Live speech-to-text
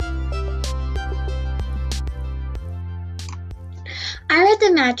I read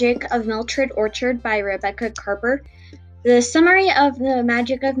The Magic of Mildred Orchard by Rebecca Carper. The summary of The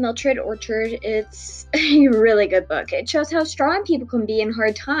Magic of Mildred Orchard, it's a really good book. It shows how strong people can be in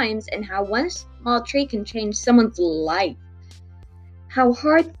hard times and how one small tree can change someone's life. How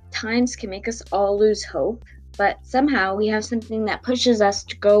hard times can make us all lose hope, but somehow we have something that pushes us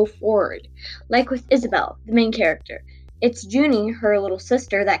to go forward. Like with Isabel, the main character. It's Junie, her little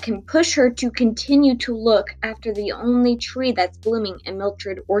sister, that can push her to continue to look after the only tree that's blooming in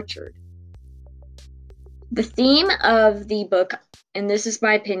Mildred Orchard. The theme of the book, and this is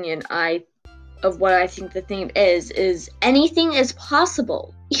my opinion, of what I think the theme is anything is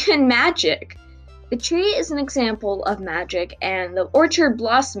possible, even magic. The tree is an example of magic, and the orchard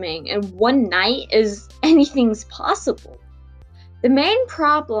blossoming in one night is anything's possible. The main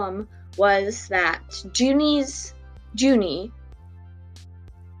problem was that Junie,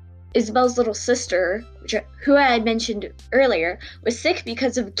 Isabel's little sister, who I had mentioned earlier, was sick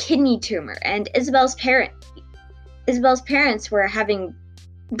because of a kidney tumor, and Isabel's parents were having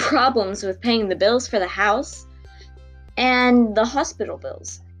problems with paying the bills for the house and the hospital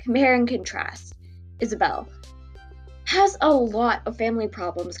bills. Compare and contrast. Isabel has a lot of family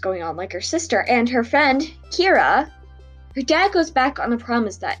problems going on, like her sister and her friend, Kira. Her dad goes back on a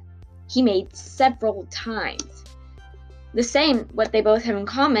promise that he made several times. The same, what they both have in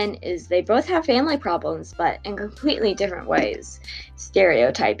common is they both have family problems, but in completely different ways.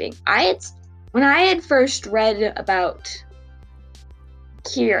 Stereotyping. When I had first read about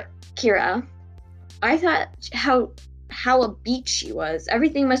Kira, I thought how upbeat she was.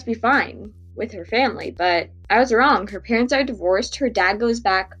 Everything must be fine with her family, but I was wrong. Her parents are divorced. Her dad goes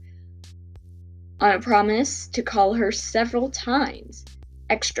back on a promise to call her several times.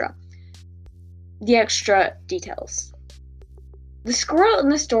 The extra details. The squirrel in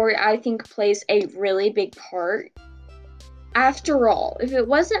the story, I think, plays a really big part. After all, if it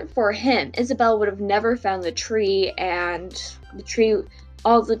wasn't for him, Isabel would have never found the tree, and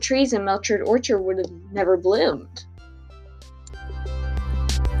all the trees in Mildred Orchard would have never bloomed.